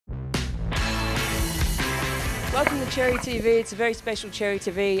Welcome to Cherry TV. It's a very special Cherry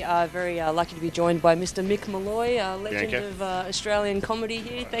TV. Very lucky to be joined by Mr. Mick Molloy, legend of Australian comedy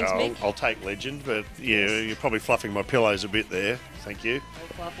here. Thanks, Mick. I'll take legend, but yeah, you're probably fluffing my pillows a bit there. Thank you.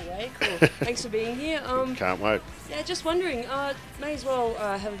 I'll fluff away. Cool. Thanks for being here. Can't wait. Yeah, just wondering, may as well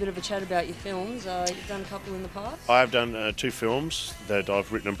have a bit of a chat about your films. You've done a couple in the past. I've done 2 films that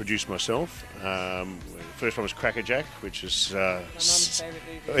I've written and produced myself. First one was Crackerjack, which is My mum's favourite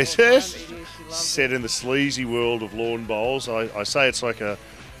movie. it is set in the sleazy world of lawn bowls. I say it's like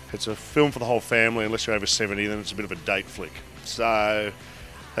it's a film for the whole family. Unless you're over 70, then it's a bit of a date flick. So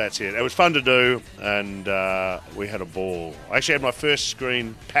that's it. It was fun to do, and we had a ball. I actually had my first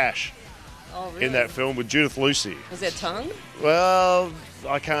screen pash in that film with Judith Lucy. Was there tongue? Well,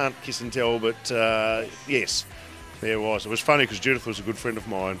 I can't kiss and tell, but yes, there was. It was funny because Judith was a good friend of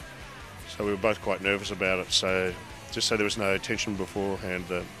mine, so we were both quite nervous about it. So just so there was no tension beforehand,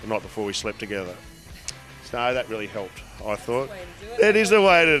 the night before we slept together. So that really helped, I thought. That is the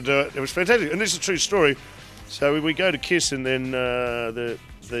way to do it. It was fantastic, and this is a true story. So we go to kiss, and then the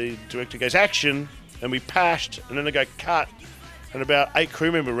director goes action, and we pashed, and then they go cut, and about 8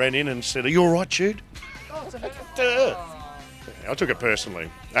 crew members ran in and said, "Are you all right, Jude?" Oh, it's a her. I took it personally.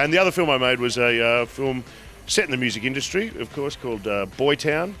 And the other film I made was a film set in the music industry, of course, called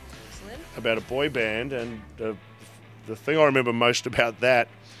Boytown, about a boy band. And the thing I remember most about that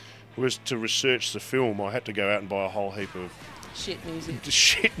was to research the film. I had to go out and buy a whole heap of Shit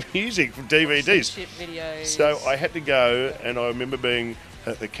music from DVDs. Shit videos. So I had to go, and I remember being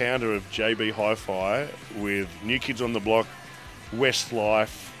at the counter of JB Hi-Fi with New Kids on the Block,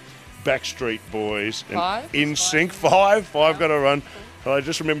 Westlife, Backstreet Boys, and NSYNC. Five got to run. And I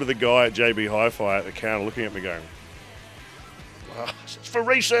just remember the guy at JB Hi-Fi at the counter looking at me going, "It's for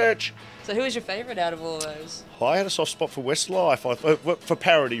research." So who was your favourite out of all those? I had a soft spot for Westlife, for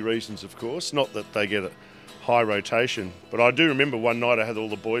parody reasons, of course. Not that they get a high rotation, but I do remember one night I had all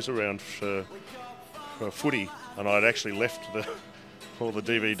the boys around for footy, and I'd actually left all the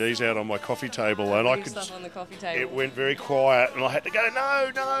DVDs out on my coffee table, and I could. Stuff on the coffee table. It went very quiet, and I had to go.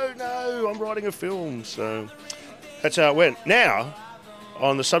 No! I'm writing a film, so that's how it went. Now,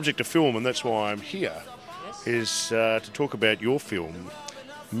 on the subject of film, and that's why I'm here, is to talk about your film,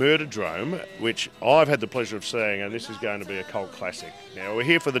 Murderdrome, which I've had the pleasure of seeing, and this is going to be a cult classic. Now, we're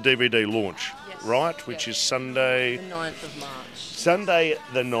here for the DVD launch, right? Which is Sunday... The 9th of March. Sunday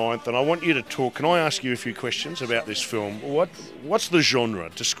the 9th, and I want you to talk. Can I ask you a few questions about this film? What's the genre?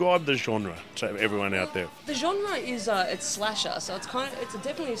 Describe the genre to everyone out there. The genre is it's slasher, so it's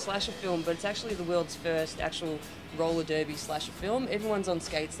definitely a slasher film, but it's actually the world's first actual roller derby slasher film. Everyone's on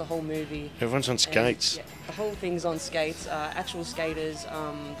skates the whole movie. Everyone's on skates? Yeah, the whole thing's on skates. Actual skaters,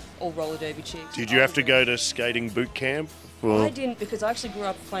 all roller derby chicks. Did you have to go to skating boot camp? I didn't, because I actually grew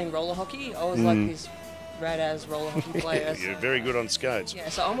up playing roller hockey. I was like this rad-ass roller hockey player. You're very good on skates. Yeah,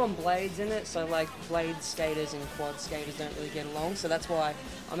 so I'm on blades in it, so like blade skaters and quad skaters don't really get along, so that's why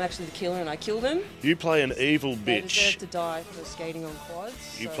I'm actually the killer and I kill them. You play an evil They bitch. deserve to die for skating on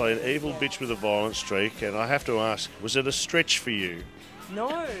quads. You play an evil bitch with a violent streak, and I have to ask, was it a stretch for you?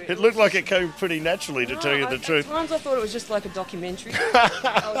 No. It looked like it came pretty naturally, to tell you the truth. At times I thought it was just like a documentary.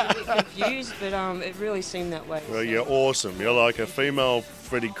 I was a bit confused, but it really seemed that way. Well, you're awesome. You're like a female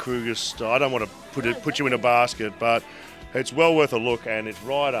Freddy Krueger style. I don't want to put you in a basket, but it's well worth a look, and it's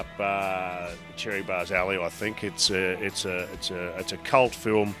right up Cherry Bar's alley. I think it's a cult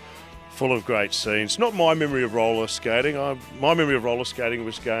film full of great scenes. Not my memory of roller skating. My memory of roller skating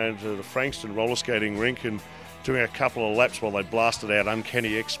was going to the Frankston roller skating rink and doing a couple of laps while they blasted out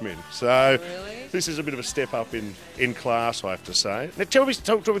Uncanny X-Men. So This is a bit of a step up in class, I have to say. Now, talk me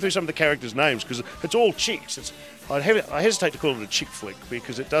through some of the characters' names, because it's all chicks. I hesitate to call it a chick flick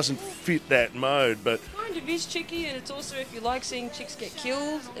because it doesn't fit that mode, but... It kind of is chicky, and it's also, if you like seeing chicks get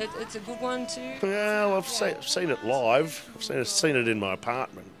killed, it's a good one too. Well, I've seen it live. I've seen it in my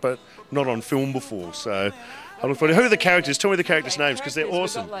apartment, but not on film before, so... I look forward to... Who are the characters? Tell me the characters' names, because they're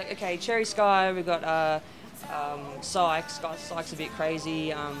awesome. We've got, Cherry Sky, we've got... Sykes a bit crazy.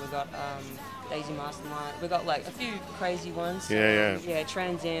 We've got Daisy Mastermind. We've got like a few crazy ones. Yeah,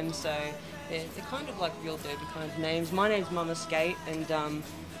 Trans Am. So they're kind of like real derby kind of names. My name's Mama Skate, and I'm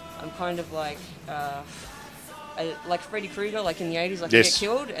kind of like Freddy Krueger, like in the 80s, like I get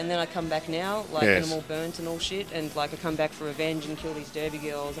killed, and then I come back now, like and I'm all burnt and all shit, and like I come back for revenge and kill these derby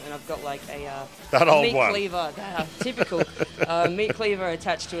girls, and I've got like a meat cleaver, typical meat cleaver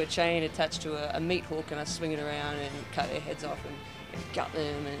attached to a chain, attached to a meat hook, and I swing it around and cut their heads off and gut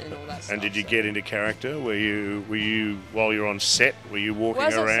them and all that stuff. And did you get into character? Were you while you're on set? Were you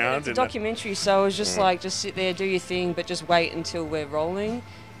walking around? It's a documentary, so I was just like, just sit there, do your thing, but just wait until we're rolling.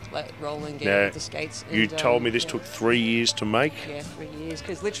 like rolling, getting with the skates. You told me this took 3 years to make? Yeah, 3 years,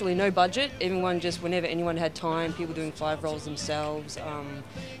 because literally no budget. Everyone just, whenever anyone had time, people doing 5 rolls themselves,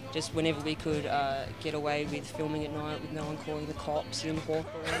 just whenever we could get away with filming at night with no one calling the cops in Hawthorne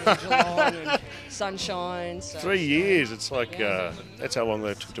and Geelong and Sunshine. So, 3 years, it's like, that's how long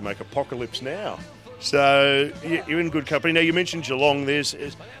they took to make Apocalypse Now. So you're in good company. Now, you mentioned Geelong.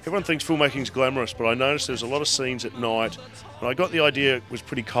 Everyone thinks filmmaking's glamorous, but I noticed there's a lot of scenes at night, and I got the idea it was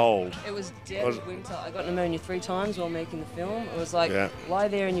pretty cold. It was dead winter. I got pneumonia 3 times while making the film. It was like, lie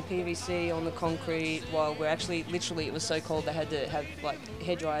there in your PVC on the concrete while we're actually, literally, it was so cold they had to have like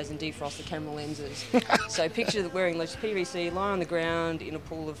hair dryers and defrost the camera lenses. So picture wearing like PVC, lie on the ground in a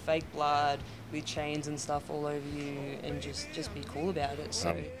pool of fake blood, with chains and stuff all over you, and just be cool about it. So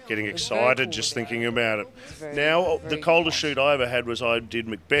I'm getting excited cool just thinking about it. Now, the coldest shoot I ever had was I did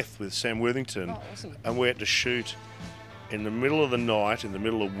Macbeth with Sam Worthington, awesome. And we had to shoot in the middle of the night, in the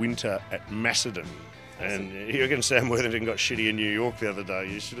middle of winter at Macedon. And you reckon Sam Worthington got shitty in New York the other day.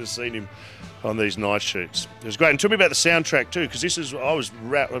 You should have seen him on these night shoots. It was great. And tell me about the soundtrack too, because this is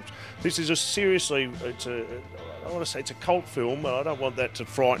seriously, I want to say it's a cult film, and I don't want that to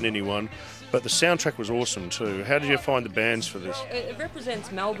frighten anyone. But the soundtrack was awesome too. How did you find the bands for this? It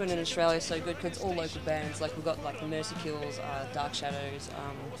represents Melbourne and Australia so good because it's all local bands. Like we've got like the Mercy Kills, Dark Shadows,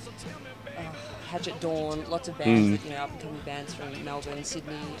 Hatchet Dawn, lots of bands that, up and coming bands from Melbourne,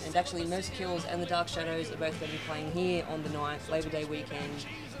 Sydney, and actually Mercy Kills and the Dark Shadows are both going to be playing here on the 9th, Labor Day weekend.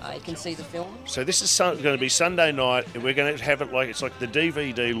 You can see the film. So this is going to be Sunday night, and we're going to have it like it's like the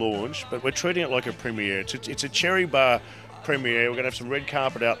DVD launch, but we're treating it like a premiere. It's a Cherry Bar premiere. We're going to have some red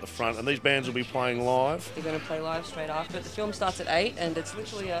carpet out the front, and these bands will be playing live. They're going to play live straight after. The film starts at 8, and it's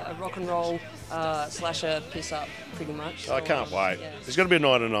literally a rock and roll slasher piss up, pretty much. So, I can't wait. Yeah. There's going to be a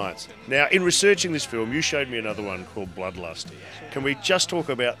night of nights. Now, in researching this film, you showed me another one called Bloodlust. Sure. Can we just talk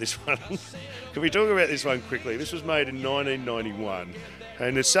about this one? Can we talk about this one quickly? This was made in 1991,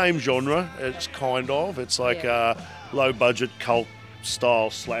 and the same genre. It's kind of. It's like a low-budget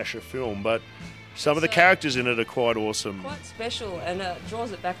cult-style slasher film, but some of the characters in it are quite awesome. Quite special, and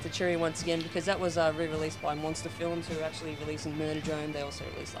draws it back to Cherry once again, because that was re-released by Monster Films, who are actually releasing Murderdrome. They also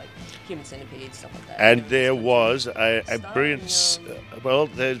released like Human Centipede, stuff like that. And there was a brilliant,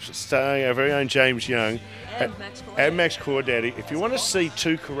 they're starring our very own James Young and Max Cordaddy. If you want to see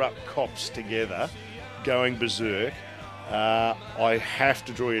two corrupt cops together going berserk, I have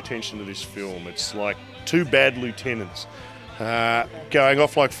to draw your attention to this film. It's like two bad lieutenants going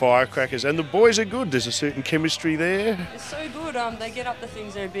off like firecrackers, and the boys are good. There's a certain chemistry there. It's so good. They get up to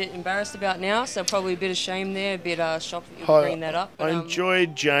things they're a bit embarrassed about now, so probably a bit of shame there, a bit shocked that you're bringing that up. But, I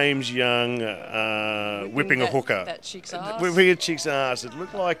enjoyed James Young whipping a hooker. That chick's ass. Whipping a chick's ass. It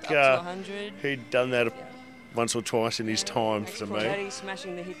looked like $100. He'd done that once or twice in his time for me. Daddy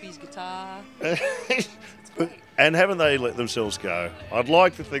smashing the hippies' guitar. And haven't they let themselves go? I'd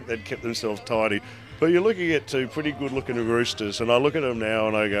like to think they'd kept themselves tidy. But you're looking at two pretty good-looking roosters, and I look at them now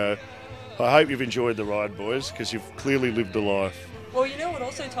and I go, I hope you've enjoyed the ride, boys, because you've clearly lived a life. Well, you know what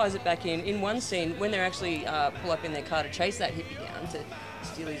also ties it back in one scene, when they're actually pull up in their car to chase that hippie down to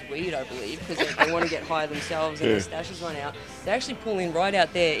steal his weed, I believe, because they want to get high themselves and their stashes run out. They actually pull in right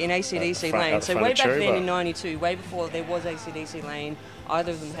out there in AC/DC lane. So way back then in 92, way before there was AC/DC lane,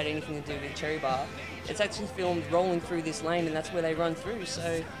 either of them had anything to do with Cherry Bar. It's actually filmed rolling through this lane, and that's where they run through.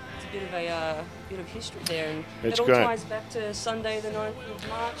 So bit of history there, and it all ties back to Sunday the 9th of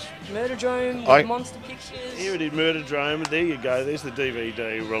March, Murderdrome with Monster Pictures. Here it is, Murderdrome. There you go, there's the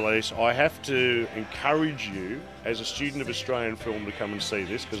DVD release. I have to encourage you as a student of Australian film to come and see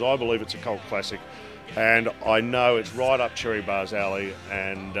this, because I believe it's a cult classic, and I know it's right up Cherry Bar's alley,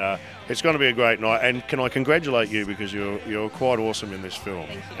 and it's going to be a great night. And can I congratulate you, because you're quite awesome in this film.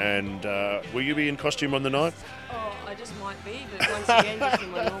 Thank you. And will you be in costume on the night? Oh, I just might be, but once again, just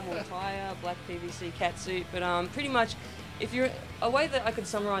in my normal attire, black PVC catsuit. But pretty much, a way that I could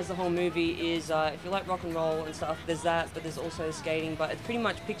summarise the whole movie is if you like rock and roll and stuff, there's that, but there's also skating. But it's pretty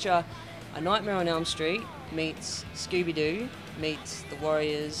much picture A Nightmare on Elm Street meets Scooby-Doo meets The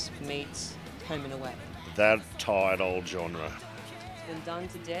Warriors meets Home and Away. That tired old genre. It's been done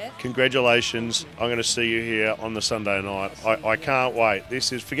to death. Congratulations. I'm going to see you here on the Sunday night. I can't wait.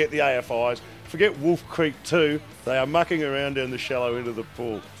 Forget the AFIs. Forget Wolf Creek 2. They are mucking around down the shallow end of the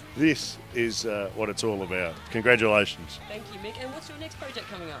pool. This is what it's all about. Congratulations. Thank you, Mick. And what's your next project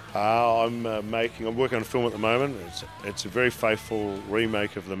coming up? I'm working on a film at the moment. It's a very faithful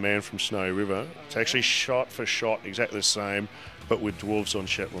remake of The Man from Snowy River. It's actually shot for shot exactly the same, but with dwarves on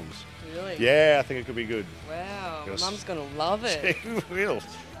Shetlands. Really? Yeah, I think it could be good. Wow, Mum's going to love it. She will.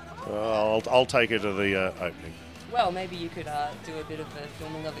 I'll take her to the opening. well, maybe you could do a bit of the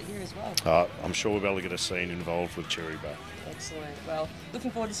filming of it here as well. I'm sure we'll be able to get a scene involved with Cherry Bar. Excellent. Well,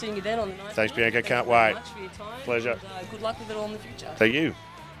 looking forward to seeing you then on the night. Thanks, Bianca. Can't wait. Thank you very much for your time. Pleasure. And, good luck with it all in the future. Thank you.